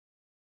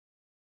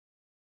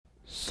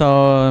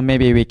So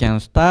maybe we can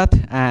start.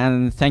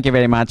 And thank you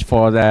very much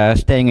for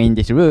staying in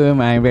this room.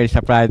 I'm very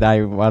surprised.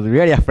 I was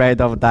really afraid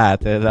of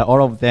that.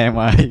 All of them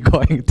are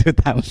going to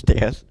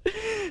downstairs.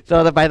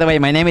 So by the way,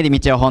 my name is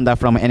Michio Honda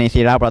from NEC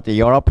Laboratory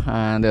Europe,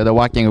 and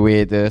working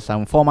with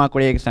some former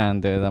colleagues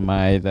and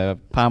my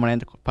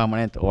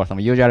permanent or some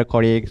usual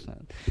colleagues.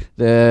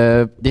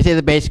 This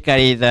is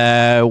basically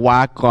the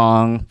work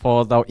on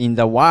in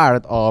the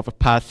world of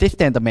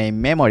persistent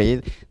main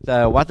memories.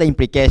 What's the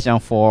implication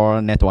for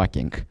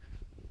networking?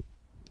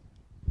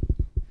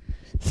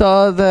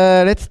 So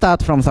let's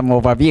start from some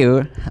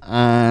overview.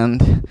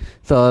 And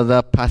so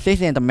the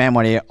persistent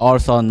memory,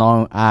 also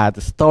known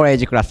as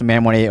storage class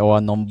memory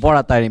or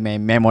non-volatile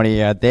main memory,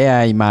 they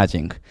are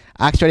emerging,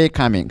 actually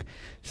coming.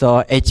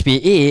 So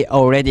HPE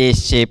already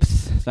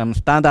ships some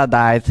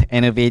standardized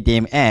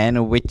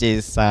NVDIMM, which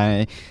is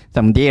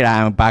some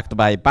DRAM backed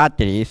by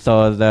battery,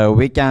 so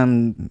we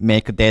can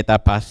make data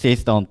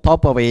persist on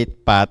top of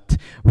it, but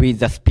with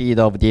the speed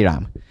of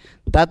DRAM.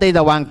 That is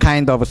the one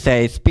kind of,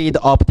 say, speed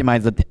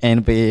optimized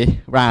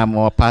NVRAM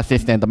or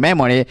persistent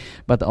memory.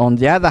 But on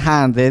the other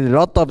hand, there's a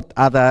lot of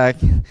other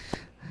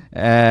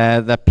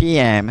the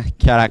PM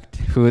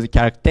whose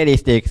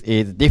characteristics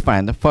is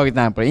different. For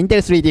example,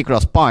 Intel 3D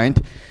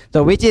Crosspoint,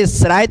 so which is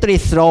slightly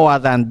slower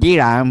than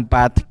DRAM,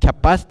 but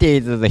capacity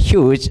is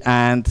huge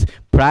and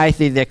price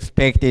is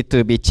expected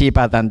to be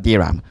cheaper than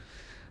DRAM.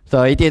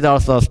 So it is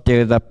also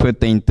still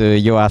put into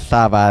your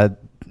server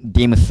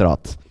DIMM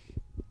slots.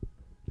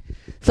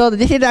 So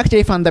this is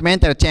actually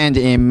fundamental change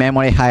in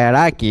memory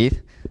hierarchy.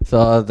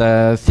 So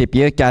the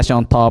CPU cache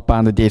on top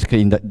and disks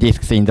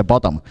in the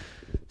bottom.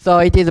 So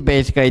it is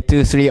basically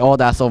 2-3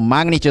 orders of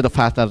magnitude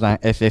faster than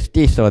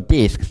SSDs or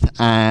disks.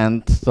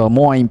 And so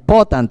more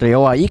importantly,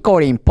 or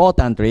equally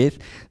importantly,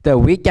 that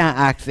we can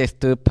access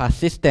to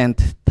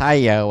persistent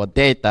tire or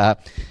data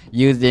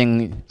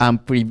using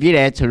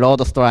unprivileged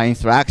load store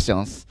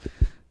instructions.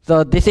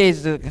 So this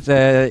is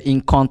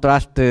in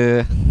contrast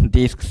to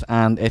disks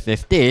and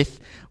SSDs,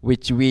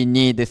 which we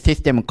need the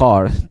system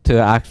calls to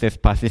access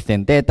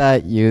persistent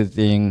data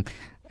using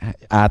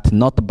at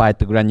not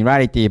byte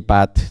granularity,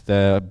 but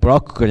the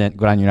block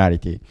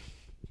granularity.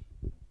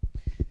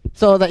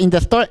 So in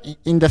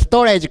the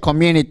storage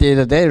community,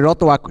 there is a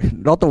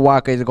lot of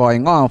work is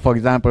going on. For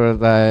example,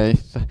 for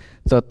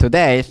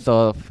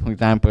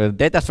example,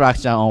 data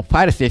structure on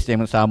file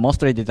systems are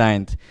mostly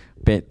designed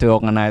to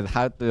organize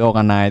how to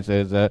organize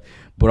the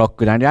block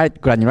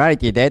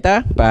granularity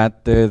data,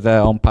 but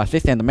on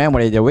persistent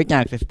memory, we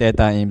can access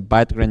data in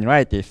byte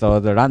granularity, so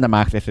the random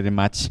access is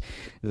much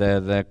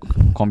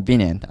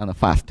convenient and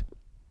fast.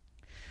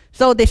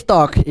 So this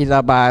talk is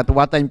about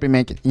what are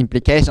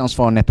implications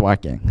for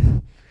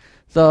networking.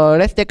 So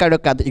let's take a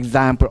look at the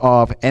example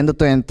of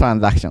end-to-end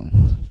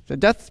transaction. So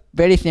just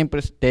very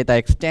simple data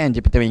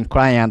exchange between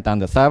client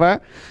and the server.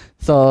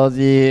 So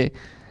the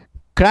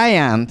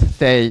client,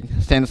 say,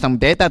 sends some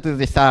data to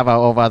the server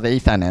over the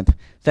Ethernet.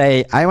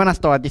 Say, I want to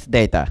store this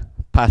data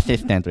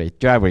persistently,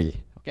 durably.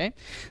 Okay?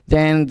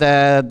 Then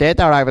the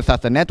data arrives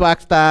at the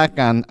network stack,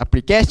 and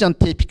application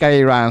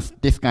typically runs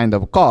this kind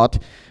of code,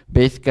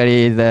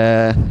 basically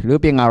the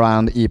looping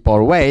around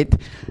equal wait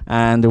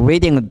and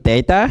reading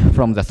data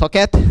from the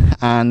socket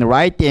and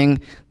writing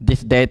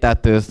this data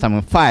to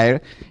some file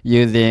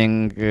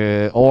using,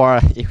 or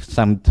if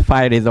some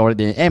file is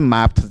already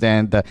M-mapped,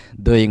 then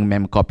doing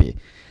memcopy.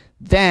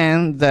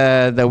 Then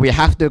we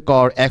have to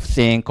call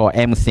fsync or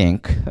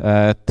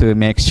msync to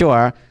make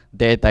sure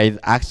data is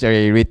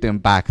actually written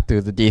back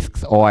to the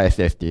disks or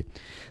SSD.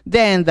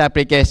 Then the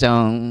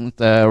application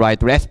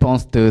write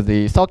response to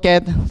the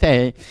socket,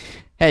 say,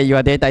 hey,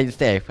 your data is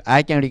safe.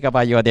 I can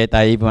recover your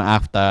data even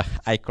after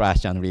I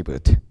crash and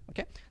reboot.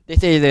 Okay?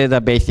 This is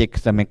the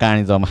basic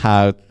mechanism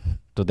how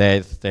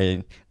today's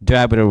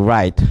durable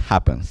write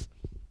happens.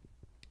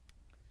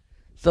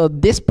 So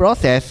this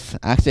process,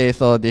 actually,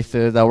 so this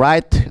is the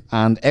write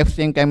and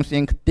fsync,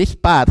 msync, this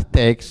part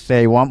takes,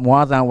 say,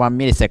 more than 1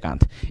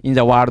 millisecond in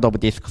the world of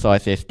disks or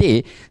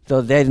SSD.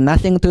 So there's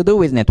nothing to do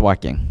with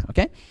networking,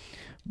 okay?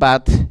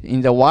 But in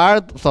the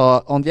world,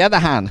 so on the other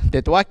hand,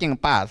 networking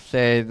part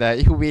says that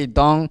if we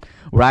don't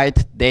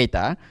write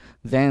data,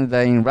 then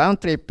in round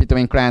trip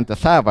between client and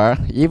server,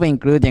 even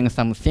including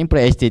some simple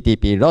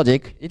HTTP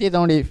logic, it is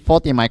only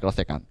 40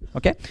 microseconds.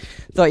 Okay?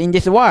 So in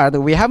this world,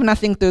 we have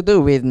nothing to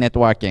do with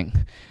networking.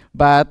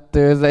 But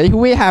if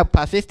we have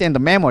persistent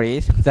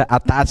memories that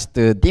attached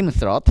to DIMM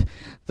slot,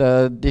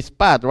 this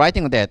part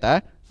writing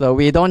data, so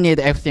we don't need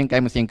fsync,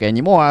 msync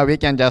anymore. We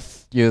can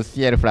just use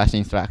CLFlash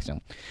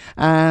instruction.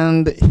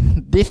 And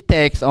this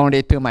takes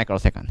only 2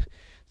 microseconds.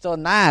 So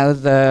now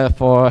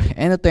for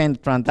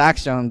end-to-end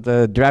transaction,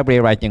 the durably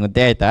writing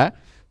data,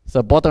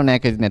 so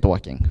bottleneck is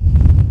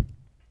networking.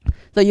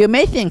 So you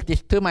may think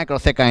this 2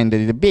 microseconds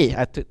is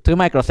 2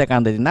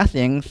 microseconds is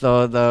nothing,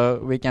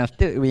 so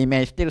we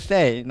may still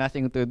say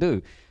nothing to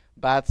do,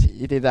 but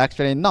it is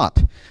actually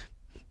not,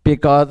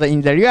 because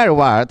in the real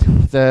world,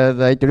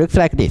 it looks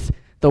like this.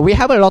 So we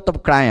have a lot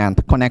of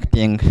clients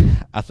connecting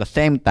at the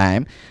same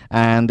time,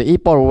 and the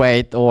equal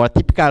weight or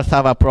typical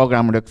server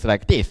program looks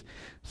like this.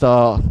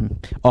 So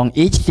on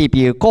each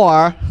CPU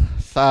core,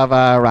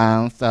 server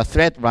runs,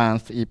 thread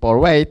runs equal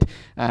weight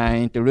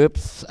into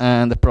loops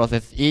and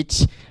process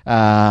each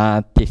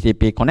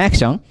TCP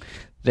connection.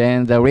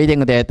 Then the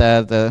reading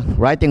data, the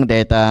writing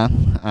data,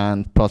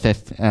 and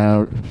process,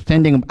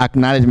 sending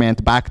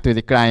acknowledgement back to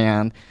the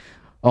client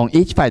on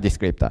each file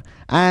descriptor.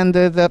 And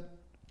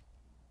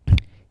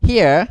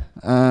here,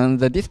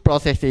 this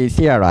process is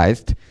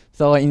serialized.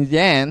 So in the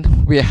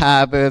end, we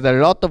have a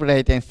lot of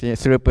latency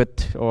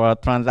throughput or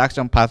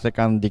transaction per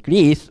second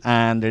decrease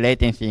and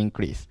latency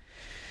increase.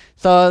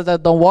 So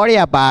don't worry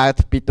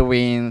about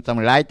between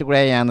some light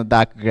gray and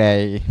dark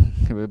gray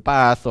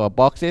bars or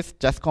boxes.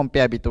 Just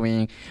compare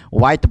between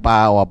white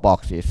bar or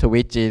boxes,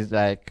 which is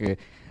like,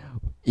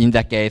 in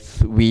the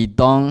case, we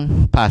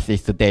don't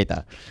persist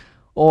data.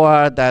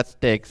 Or let's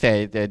take,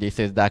 say, that this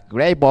is the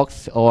gray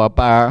box or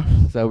bar,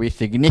 so we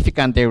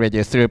significantly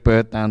reduce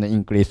throughput and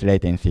increase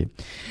latency,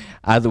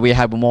 as we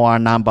have more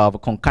number of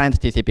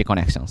concurrent TCP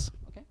connections.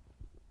 Okay?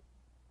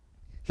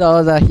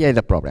 So here's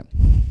the problem.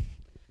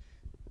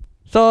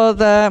 So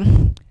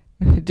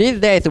these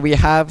days we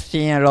have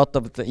seen a lot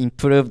of the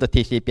improved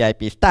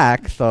TCP/IP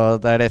stack. So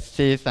let's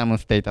see some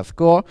status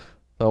quo.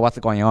 So what's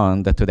going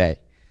on today?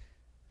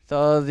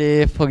 So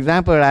for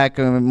example, like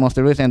most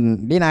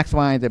recent Linux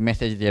one is the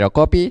message zero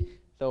copy.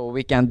 So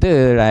we can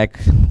do like,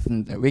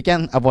 we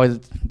can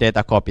avoid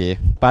data copy,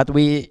 but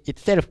we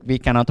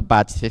cannot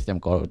batch system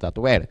call that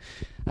well.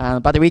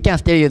 But we can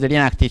still use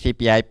Linux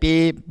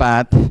TCP/IP,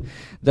 but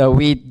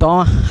we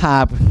don't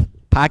have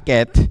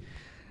packet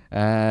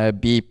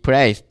be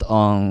placed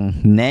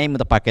on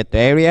named packet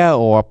area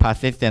or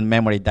persistent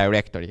memory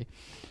directory.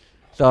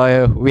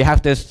 So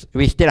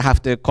we still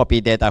have to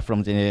copy data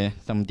from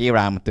some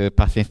DRAM to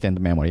persistent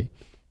memory.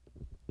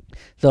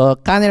 So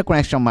kernel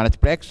connection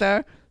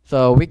multiplexer.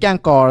 So we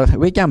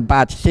can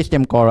batch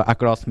system call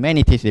across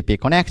many TCP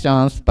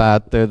connections,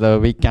 but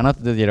we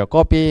cannot do zero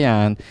copy,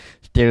 and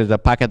still the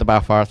packet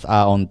buffers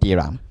are on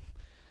DRAM.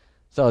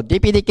 So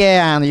DPDK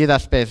and user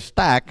space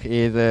stack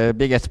is the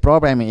biggest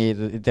problem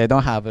is they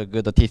don't have a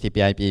good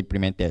TCP/IP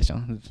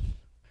implementation.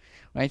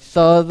 Right,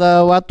 so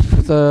what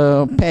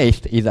the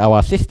paste is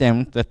our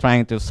system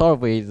trying to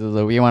solve is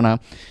we wanna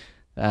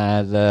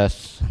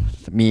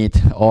meet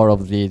all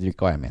of these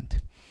requirements.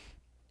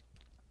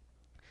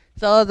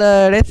 So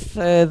let's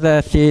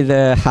see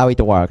how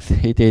it works.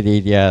 It is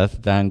easier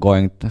than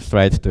going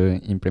straight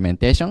to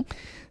implementation.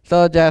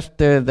 So just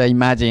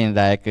imagine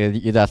like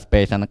user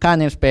space and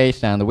kernel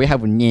space, and we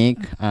have NIC,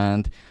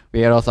 and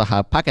we also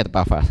have packet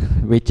buffer,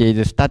 which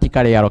is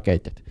statically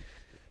allocated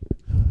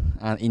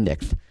and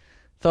indexed.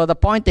 So the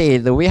point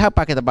is we have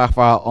packet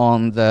buffer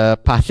on the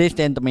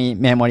persistent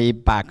memory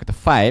backed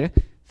file,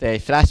 say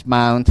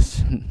 /mount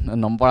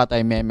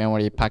non-volatile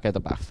memory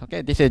packet buffer.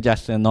 Okay, this is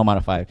just a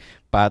normal file,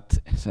 but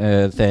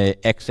say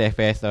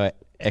XFS or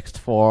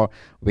X4,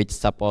 which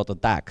support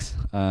DAX,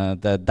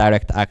 the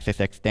direct access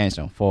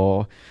extension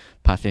for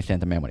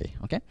persistent memory.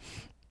 Okay.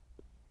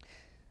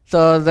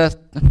 So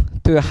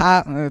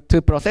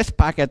to process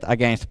packet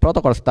against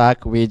protocol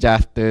stack, we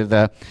just do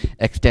the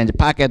exchange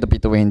packet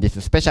between this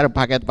special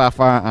packet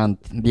buffer and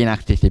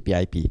Linux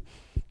TCP/IP.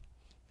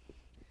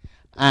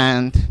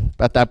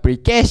 But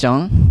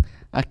application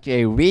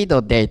actually read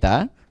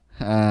data,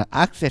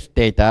 access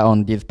data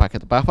on this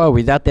packet buffer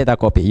without data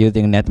copy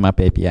using NetMap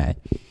API.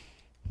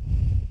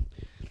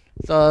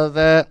 So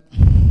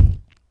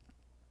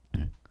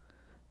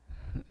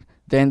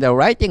then the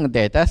writing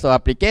data, so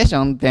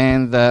application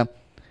then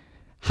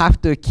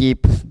have to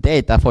keep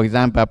data. For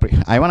example,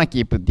 I want to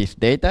keep this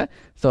data.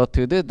 So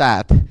to do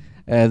that,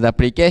 the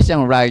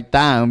application write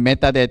down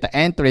metadata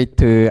entry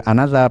to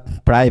another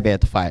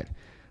private file.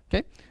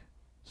 Okay,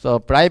 so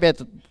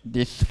private,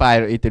 this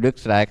file, it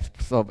looks like,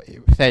 so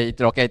say it's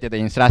located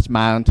in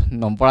 /mount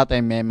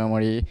non-volatile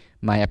memory,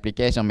 my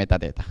application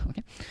metadata.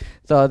 Okay,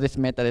 so this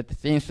metadata,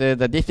 since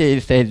this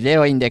is a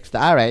zero indexed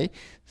array,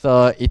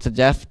 so it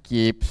just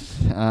keeps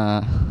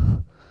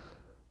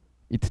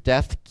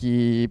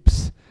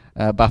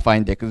buffer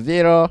index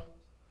 0,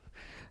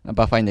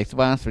 buffer index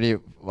 1, 3,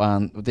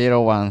 1,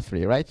 0, 1,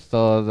 3, right?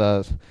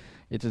 So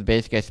it is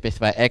basically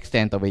specify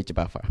extent of each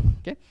buffer.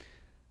 Okay.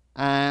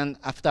 And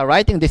after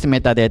writing this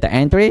metadata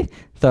entry,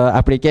 so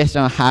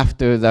application have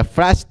to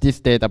flush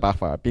this data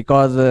buffer,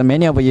 because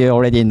many of you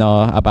already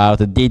know about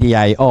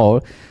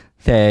DDIO,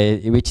 say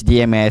which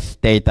DMS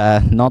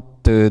data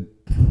not to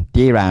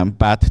DRAM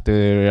but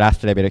to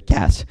last level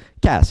cache.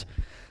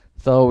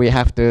 So we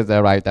have to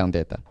write down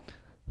data.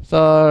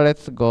 So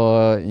let's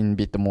go in a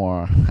bit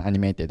more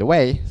animated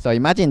way. So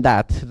imagine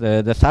that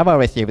the server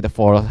received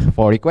four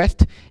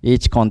requests,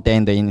 each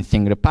contained in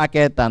single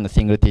packet and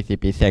single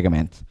TCP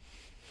segment.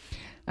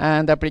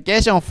 And the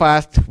application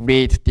first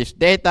reads this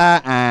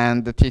data,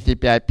 and the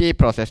TCP/IP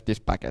process this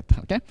packet.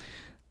 Okay.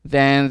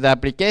 Then the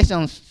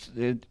application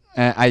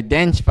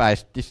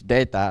identifies this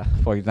data.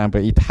 For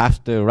example, it has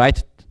to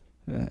write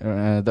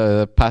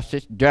the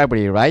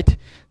durably write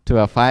to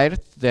a file,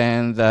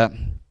 then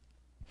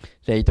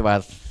say it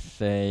was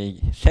a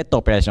set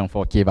operation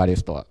for key value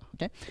store.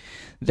 Okay,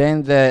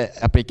 then the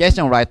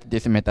application write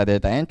this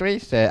metadata entry.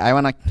 Say I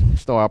want to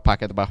store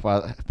packet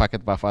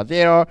buffer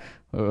 0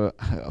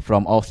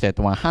 from offset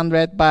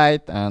 100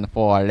 byte and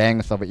for a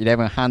length of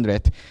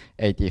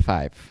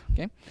 1185.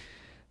 Okay.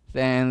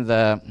 Then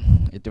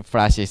it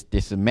flashes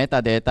this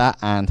metadata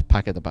and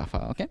packet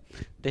buffer. Okay,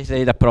 this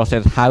is the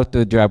process how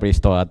to durably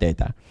store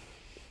data.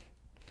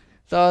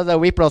 So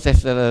we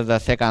process the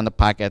second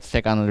packet,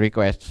 second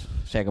request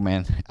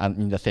segment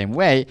in the same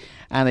way.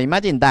 And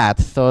imagine that.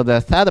 So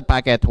the third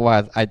packet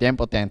was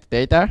idempotent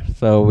data,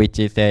 so which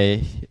is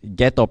a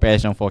get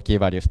operation for key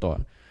value store.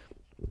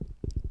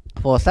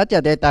 For such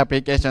a data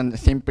application,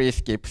 simply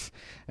skips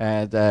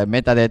the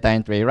metadata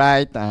entry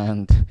write,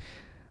 and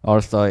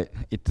also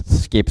it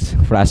skips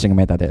flashing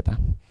metadata.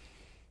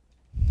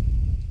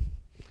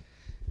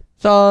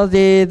 So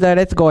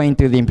let's go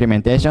into the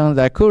implementation.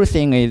 The cool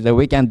thing is that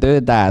we can do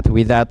that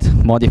without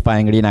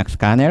modifying Linux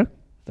kernel.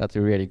 That's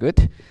really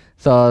good.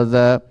 So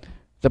the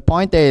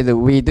point is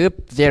we do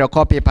zero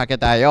copy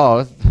packet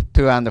IO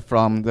to and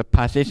from the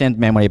persistent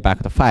memory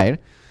backed file.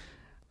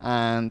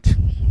 And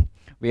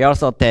we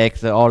also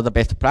take all the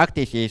best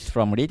practices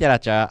from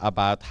literature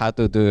about how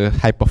to do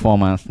high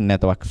performance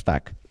network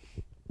stack.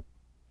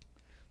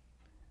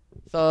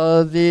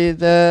 So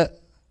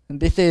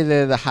this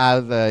is how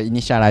the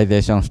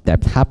initialization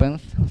steps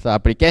happens. So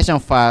application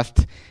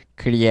first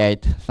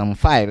create some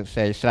file,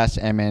 say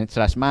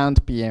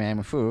 /mn/mount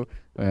pmm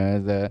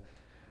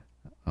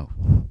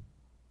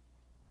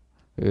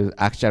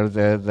actually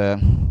the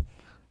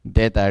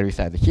data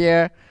resides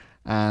here,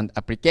 and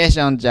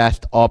application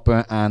just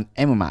open an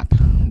mmap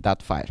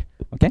that file.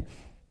 Okay,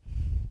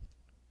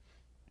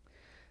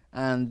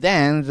 and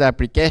then the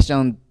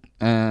application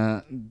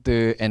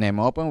do nm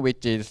open,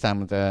 which is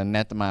some the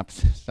net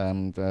maps,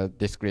 some the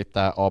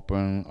descriptor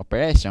open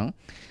operation.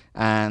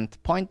 And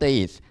point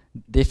is,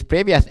 this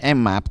previous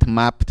mmap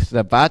mapped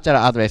the virtual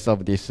address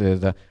of this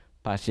the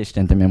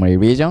persistent memory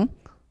region.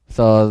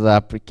 So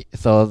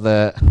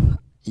the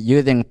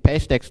using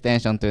paste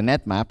extension to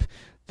netmap,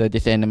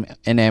 this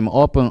nm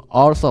open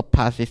also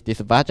passes this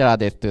virtual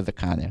address to the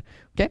kernel.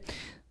 Okay.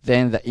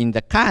 Then in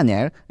the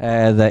kernel,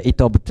 it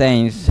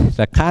obtains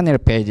the kernel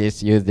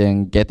pages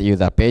using get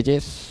user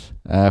pages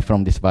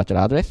from this virtual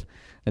address.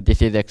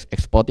 This is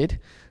exported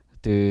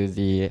to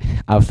the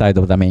outside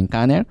of the main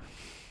kernel.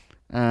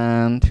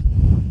 And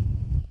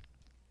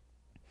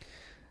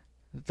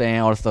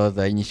then also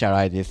the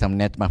initializes some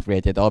netmap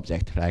related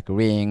object like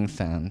rings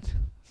and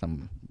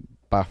some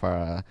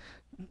buffer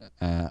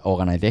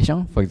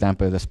organization. For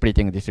example, the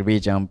splitting this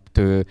region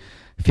to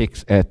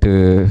fix to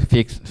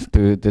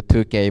the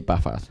 2K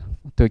buffers,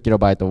 2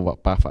 kilobyte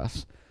of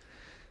buffers.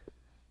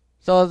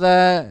 So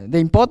the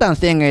important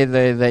thing is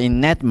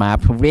in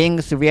netmap,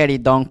 rings really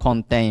don't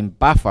contain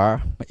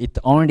buffer. It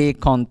only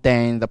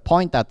contains the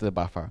pointer to the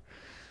buffer.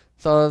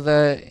 So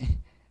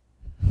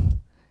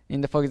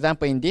for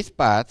example, in this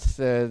part,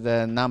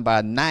 the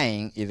number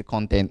 9 is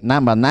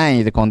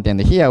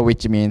contained here,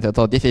 which means,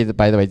 so this is,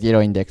 by the way,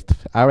 zero indexed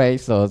array,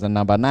 so the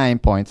number 9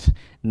 points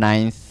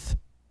 9th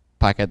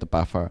packet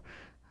buffer.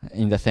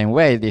 In the same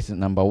way, this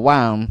number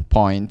 1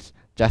 points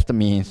just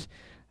means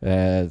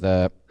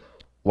the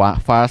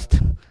first,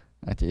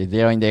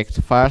 zero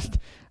indexed first,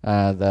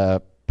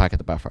 the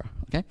packet buffer.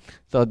 Okay,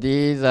 so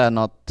these are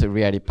not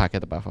really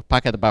packet buffer.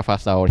 Packet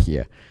buffers are all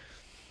here.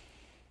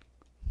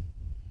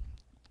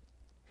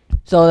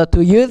 So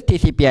to use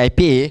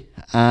TCP/IP,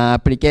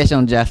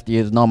 application just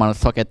use normal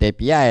socket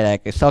API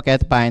like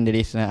socket, bind,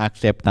 listen,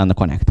 accept, and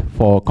connect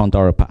for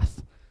control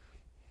path.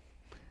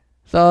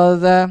 So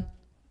the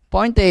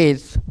point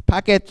is,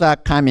 packets are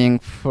coming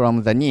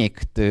from the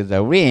NIC to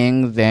the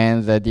ring,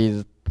 then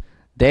these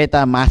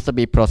data must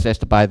be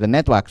processed by the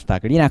network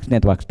stack, Linux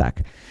network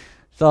stack.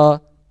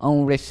 So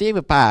on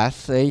receive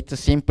path, it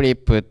simply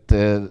put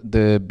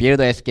the build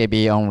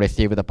SKB on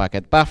receive the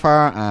packet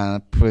buffer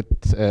and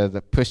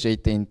push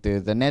it into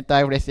the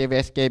netarchive receive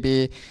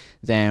SKB.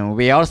 Then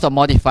we also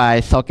modify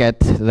socket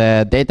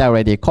the data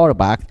ready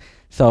callback,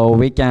 so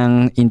we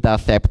can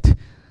intercept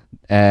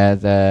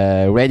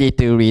the ready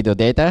to read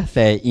data,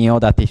 say in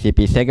order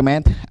TCP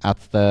segment at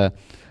the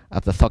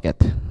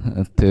socket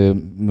to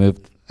move.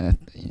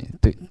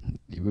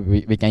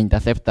 We can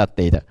intercept that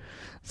data.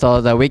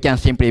 So that we can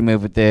simply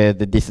move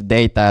this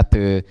data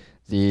to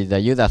the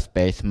user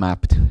space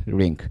mapped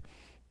ring.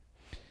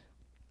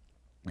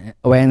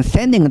 When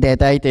sending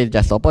data, it is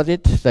just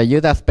opposite. The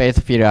user space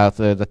fills out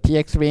the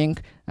TX ring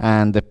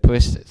and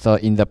push. So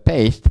in the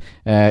paste,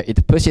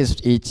 it pushes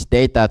each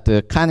data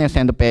to kernel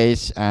send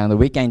page, and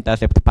we can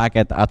intercept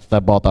packet at the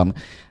bottom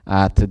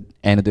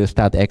and do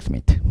start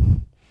XMIT.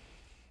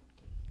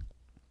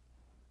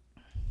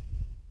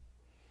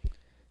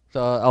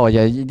 So, oh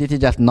yeah, this is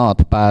just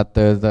not, but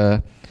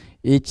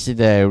each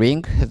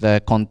ring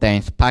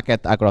contains packet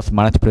across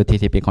multiple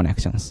TCP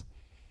connections.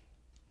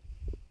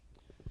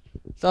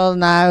 So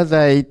now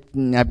a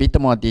bit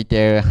more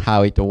detail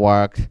how it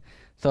works.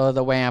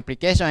 So when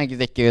application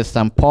executes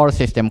some poll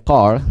system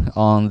call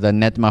on the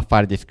netmap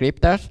file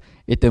descriptors,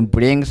 it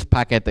brings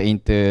packet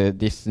into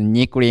this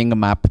uniquely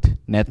mapped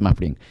netmap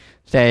ring.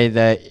 Say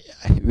that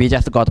we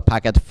just got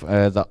packet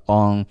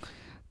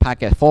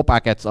four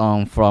packets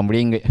on from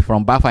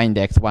buffer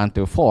index 1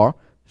 to 4.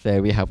 So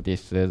we have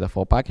this the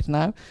 4 packets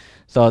now.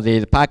 So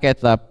these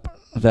packets are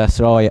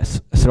throw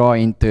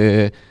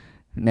into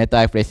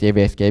netype receive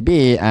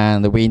SKB,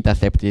 and we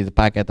intercept this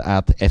packet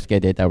at SK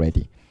data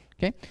ready.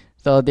 Okay.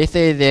 So this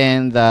is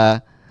in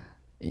the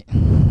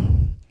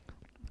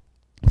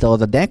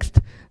next.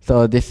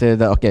 So this is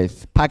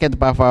the packet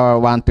buffer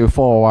 1 to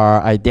 4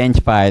 are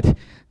identified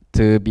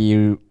to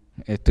be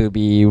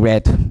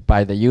read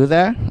by the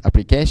user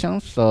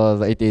applications.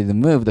 So it is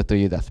moved to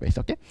user space.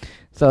 Okay.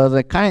 So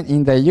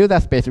in the user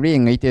space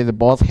ring, it is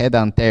both head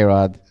and tail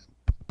are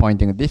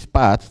pointing this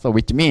part. So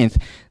which means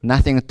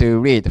nothing to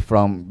read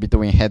from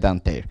between head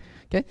and tail.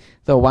 Okay,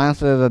 so once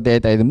the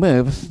data is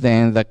moved,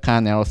 then the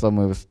kernel also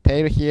moves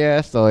tail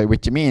here. So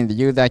which means the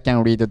user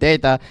can read the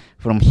data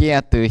from here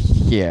to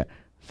here.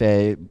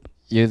 Say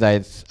user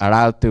is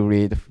allowed to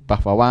read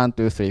buffer 1,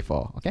 2, 3,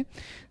 4. Okay,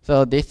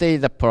 so this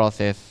is the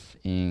process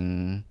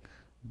in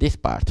this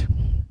part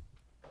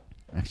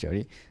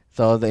actually.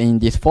 So in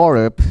this for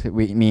loop,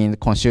 we mean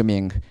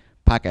consuming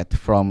packet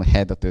from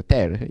head to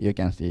tail. You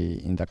can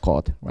see in the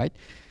code, right?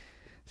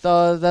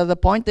 So the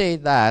point is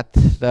that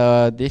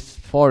this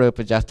for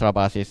loop just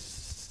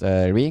traverses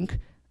the ring,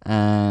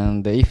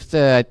 and if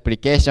the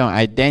application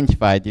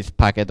identifies this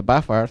packet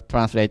buffer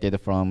translated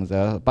from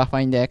the buffer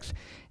index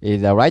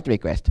is a write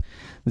request,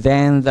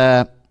 then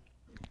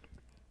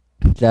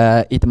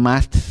it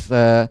must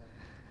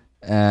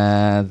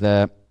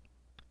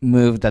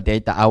move the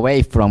data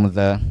away from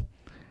the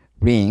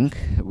ring,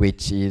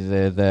 which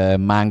is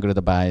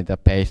mangled by the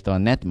paste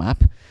on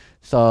netmap.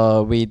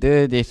 So we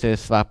do this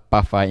swap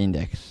buffer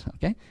index.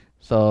 Okay,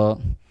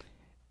 so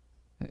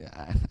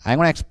I'm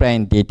gonna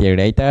explain detail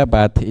later,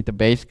 but it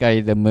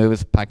basically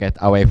moves packet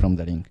away from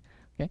the ring.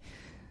 Okay,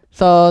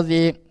 so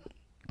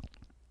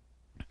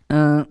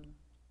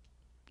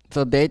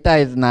so data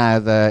is now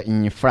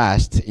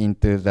flashed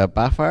into the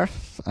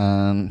buffers,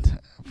 and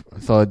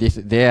so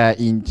they are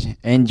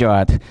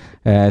ensured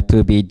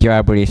to be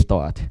durably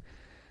stored.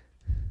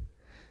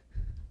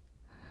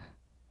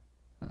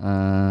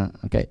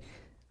 Okay.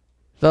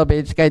 So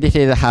basically, this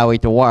is how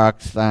it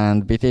works,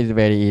 and this is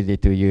very easy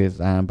to use.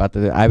 But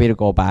I will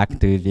go back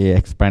to the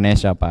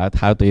explanation about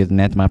how to use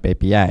netmap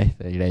API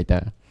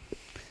later.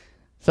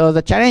 So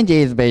the challenge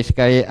is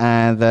basically,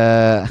 as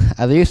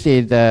you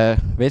see,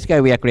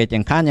 basically we are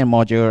creating kernel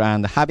module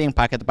and having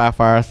packet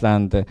buffers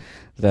and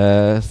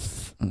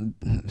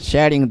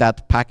sharing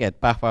that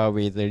packet buffer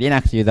with the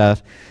Linux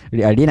users,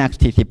 Linux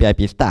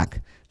TCP/IP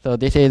stack. So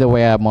this is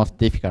where most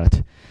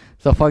difficult.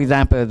 So for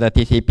example, the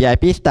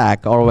TCP/IP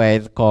stack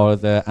always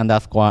calls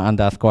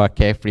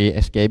 __k-free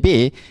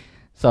SKB.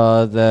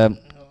 So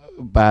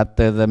but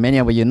many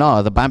of you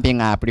know the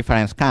bumping up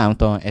reference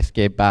count on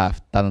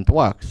SKBuf doesn't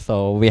work.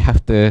 So we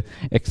have to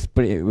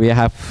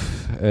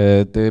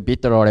do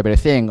bit row level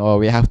thing, or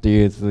we have to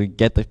use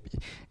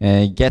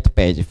get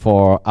page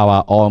for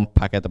our own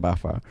packet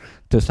buffer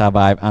to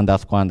survive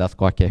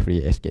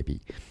 __k-free SKB.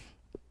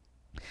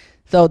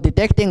 So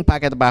detecting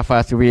packet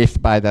buffers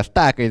released by the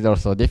stack is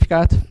also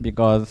difficult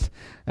because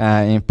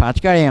in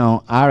particularly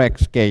on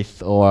RX case,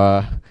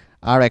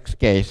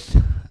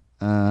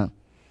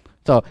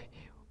 so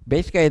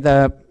basically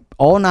the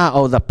owner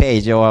of the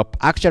page or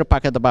actual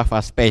packet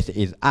buffer space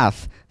is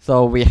us.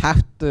 So we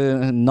have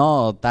to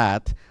know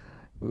that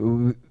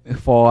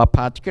for a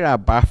particular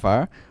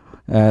buffer,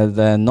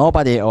 the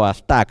nobody or a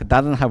stack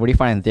doesn't have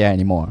reference there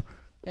anymore.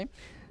 Okay?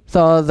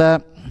 So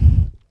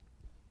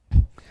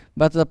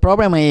but the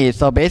problem is,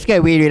 so basically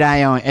we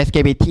rely on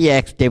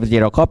skbtx div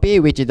 0 copy,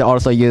 which is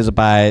also used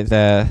by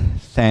the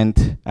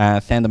send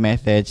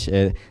message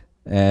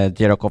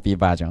 0 copy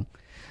version.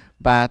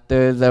 But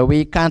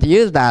we can't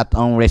use that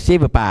on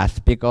receive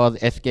path because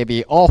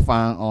skb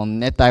often on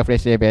netype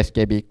receive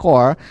skb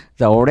core,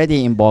 they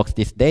already invokes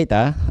this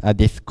data,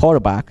 this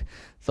callback.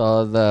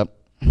 So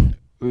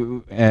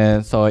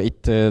so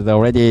it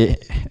already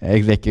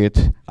execute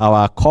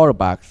our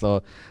callback.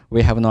 So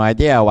we have no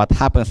idea what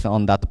happens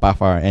on that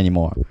buffer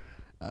anymore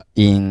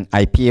in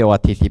IP or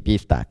TCP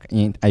stack,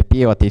 in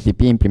IP or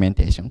TCP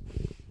implementation.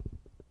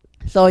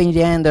 So in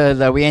the end,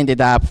 we ended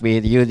up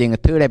with using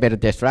two-level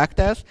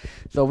destructors.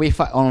 So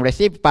on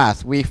receive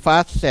path, we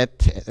first set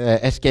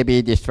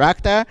SKB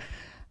destructor,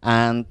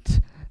 and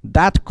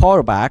that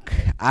callback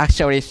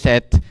actually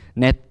set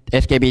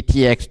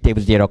skbtx div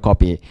 0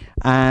 copy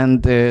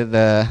and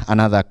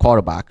another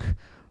callback.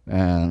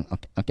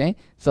 Okay.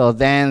 So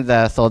then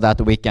so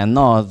that we can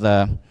know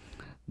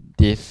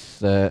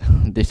this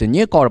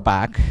new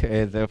callback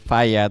is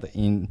fired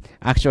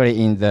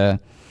actually in the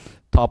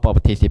top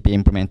of TCP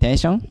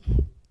implementation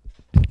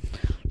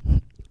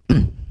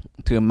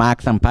to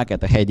mark some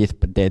packet. Hey, this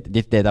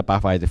data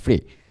buffer is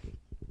free.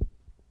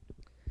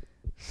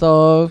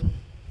 So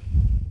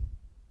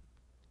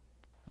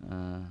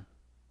yeah.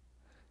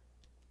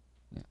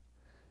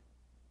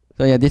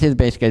 So yeah, this is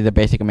basically the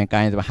basic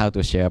mechanism of how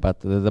to share. But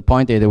the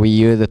point is we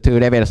use two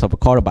levels of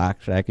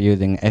callbacks, like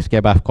using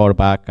skbuf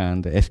callback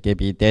and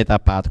skb data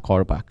part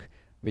callback,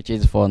 which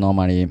is for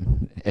normally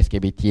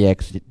skb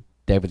tx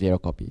dev zero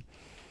copy.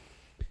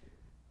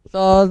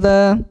 So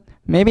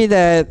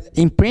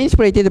in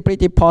principle it is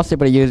pretty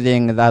possible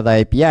using the other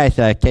APIs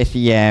like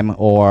KCM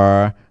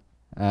or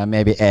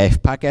maybe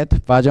AF packet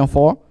version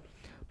 4.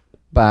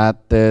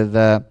 But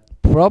the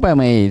problem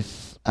is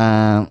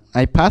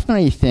I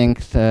personally think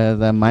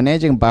the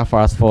managing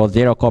buffers for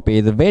zero copy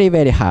is very,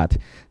 very hard.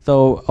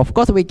 So of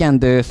course we can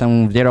do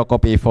some zero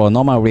copy for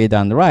normal read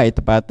and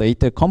write, but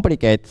it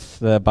complicates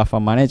the buffer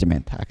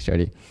management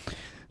actually.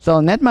 So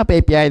NetMap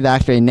API is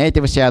actually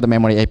native shared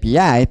memory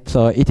API,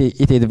 so it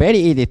is very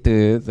easy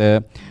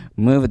to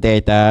move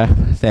data,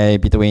 say,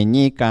 between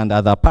NIC and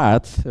other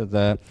parts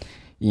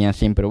in a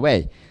simple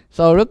way.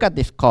 So look at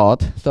this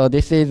code. So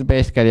this is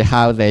basically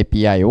how the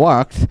API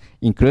works,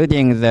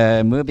 including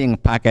the moving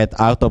packet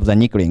out of the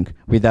NIC link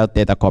without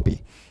data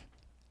copy.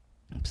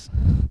 Oops.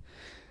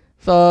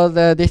 So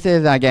this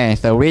is again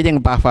the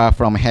reading buffer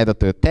from head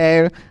to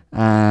tail,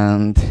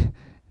 and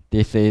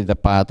this is the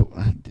part.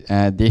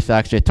 This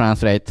actually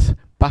translates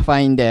buffer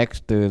index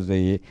to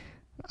the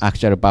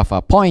actual buffer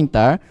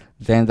pointer.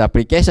 Then the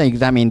application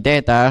examines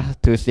data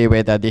to see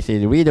whether this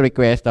is read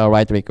request or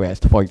write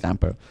request, for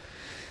example.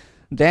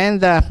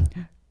 Then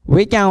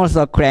we can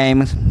also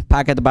claim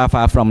packet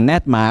buffer from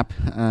NetMap,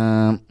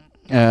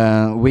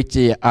 which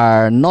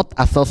are not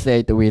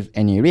associated with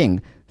any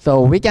ring.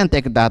 So we can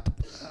take that.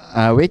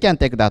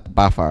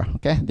 Buffer.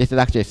 Okay, this is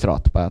actually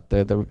slot, but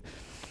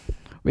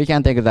we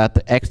can take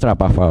that extra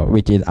buffer,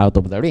 which is out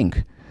of the ring.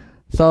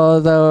 So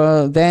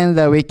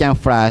then we can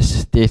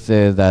flash this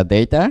the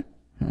data.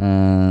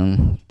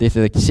 This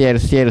is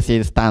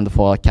CLC stand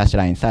for cache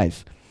line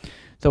size.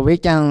 So we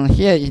can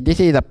here. This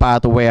is the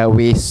part where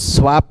we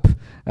swap.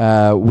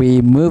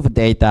 We move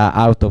data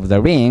out of the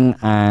ring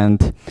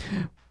and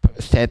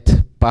set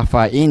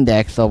buffer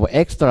index of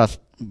extra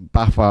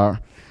buffer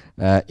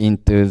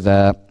into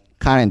the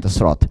current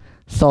slot,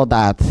 so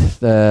that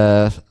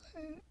the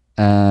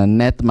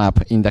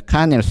NetMap in the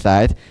kernel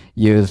side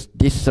use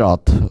this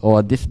slot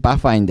or this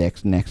buffer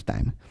index next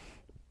time.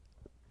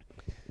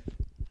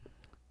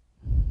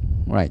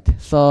 Right.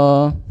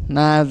 So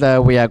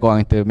now we are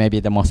going to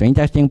maybe the most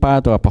interesting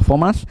part of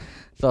performance.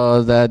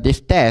 So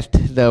this test,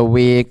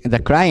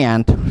 the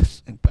client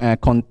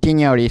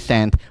continually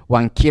sent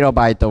 1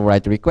 kilobyte of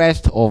write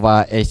request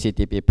over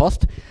HTTP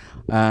post,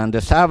 and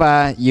the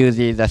server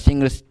uses a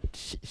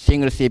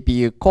single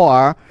CPU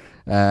core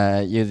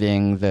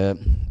using the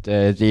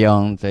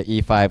Xeon, the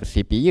E5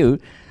 CPU,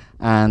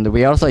 and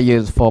we also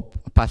use for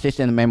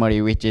persistent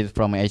memory, which is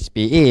from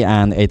HPE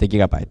and 8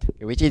 gigabyte,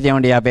 which is the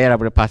only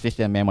available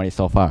persistent memory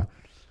so far.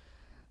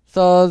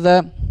 So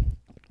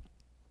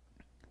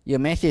you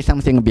may see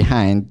something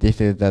behind. This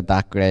is the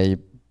dark gray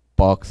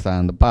box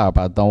and bar,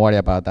 but don't worry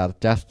about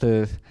that. Just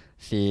to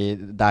see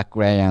dark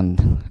gray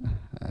and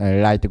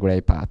light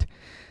gray part.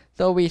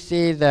 So we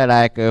see the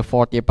like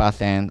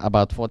 40%,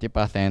 about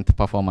 40%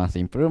 performance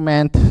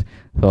improvement.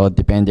 So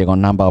depending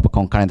on number of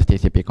concurrent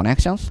TCP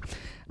connections.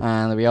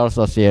 And we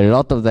also see a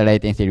lot of the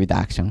latency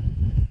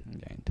reduction.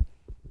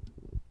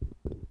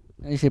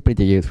 This is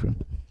pretty useful.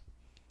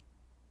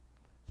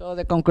 So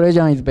the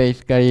conclusion is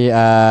basically we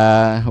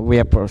are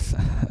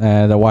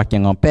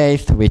working on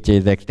PASTE, which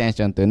is the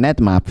extension to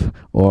NetMap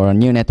or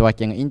new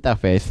networking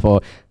interface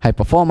for high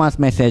performance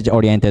message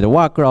oriented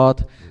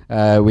workload,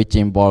 which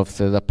involves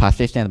the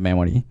persistent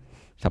memory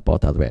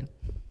support as well.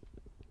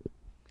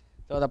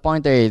 So the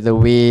point is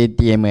we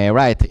DMA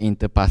write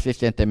into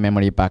persistent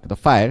memory backed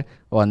file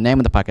or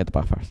named packet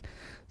buffers.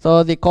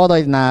 So the code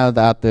is now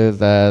that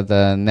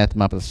the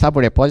NetMap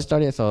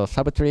sub-repository, so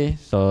subtree.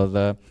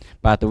 So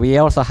but we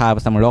also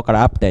have some local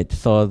updates.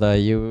 So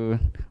you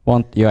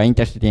are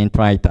interested in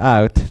trying it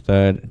out,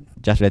 so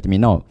just let me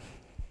know.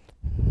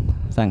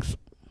 Thanks.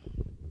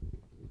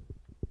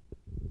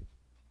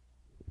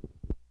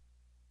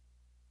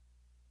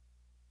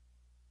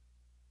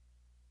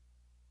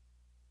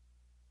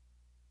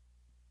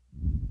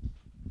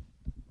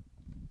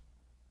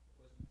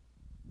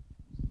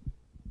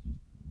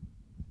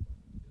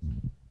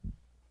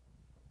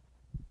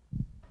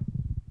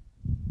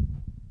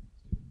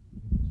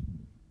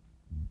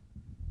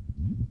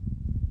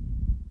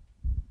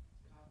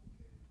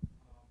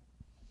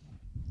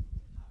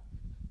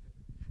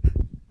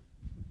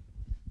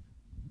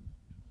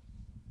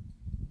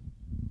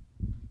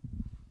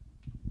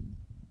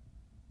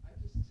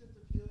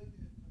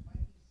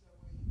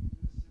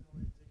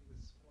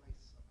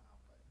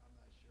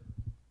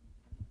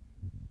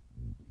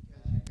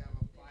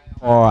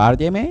 For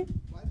RDMA?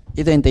 What?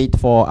 Isn't it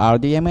for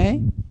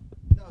RDMA?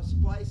 No,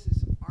 splice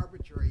is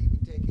arbitrary. You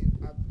can take it.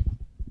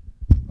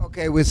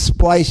 Okay, with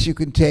splice, you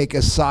can take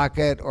a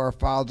socket or a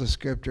file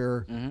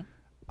descriptor,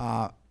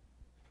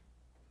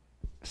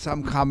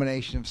 some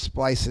combination of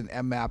splice and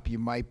mmap. You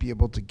might be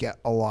able to get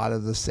a lot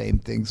of the same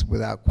things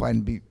without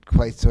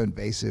quite so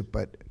invasive.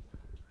 But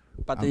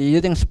But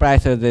using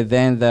splicer,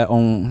 then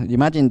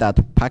imagine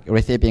that pack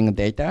receiving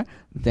data,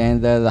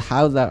 then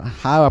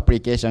how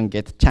application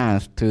gets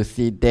chance to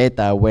see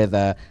data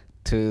whether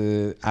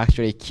to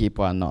actually keep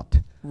or not.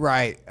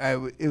 Right.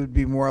 It would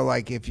be more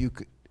like if you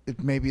could,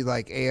 it maybe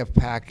like AF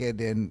packet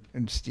and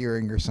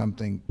steering or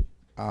something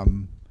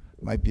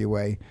might be a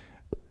way.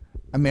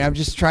 I mean, I'm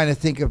just trying to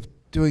think of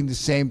doing the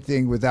same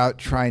thing without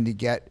trying to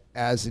get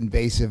as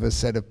invasive a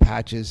set of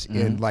patches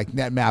in. Like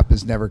NetMap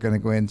is never going to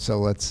go in, so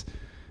let's,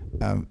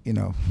 you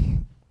know,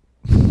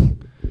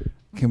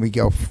 can we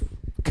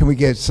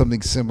get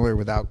something similar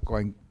without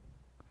going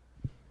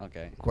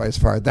quite as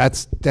far?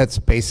 That's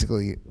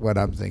basically what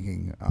I'm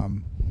thinking.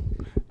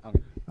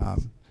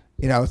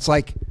 You know, it's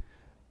like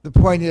the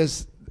point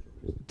is,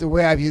 the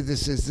way I view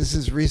this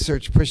is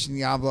research pushing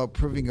the envelope,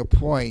 proving a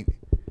point,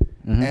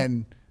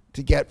 and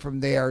to get from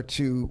there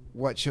to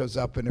what shows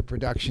up in a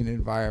production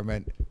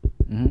environment,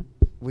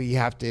 we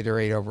have to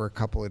iterate over a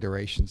couple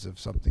iterations of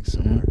something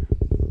similar.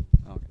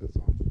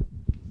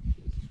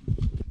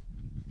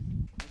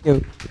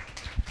 Thank you.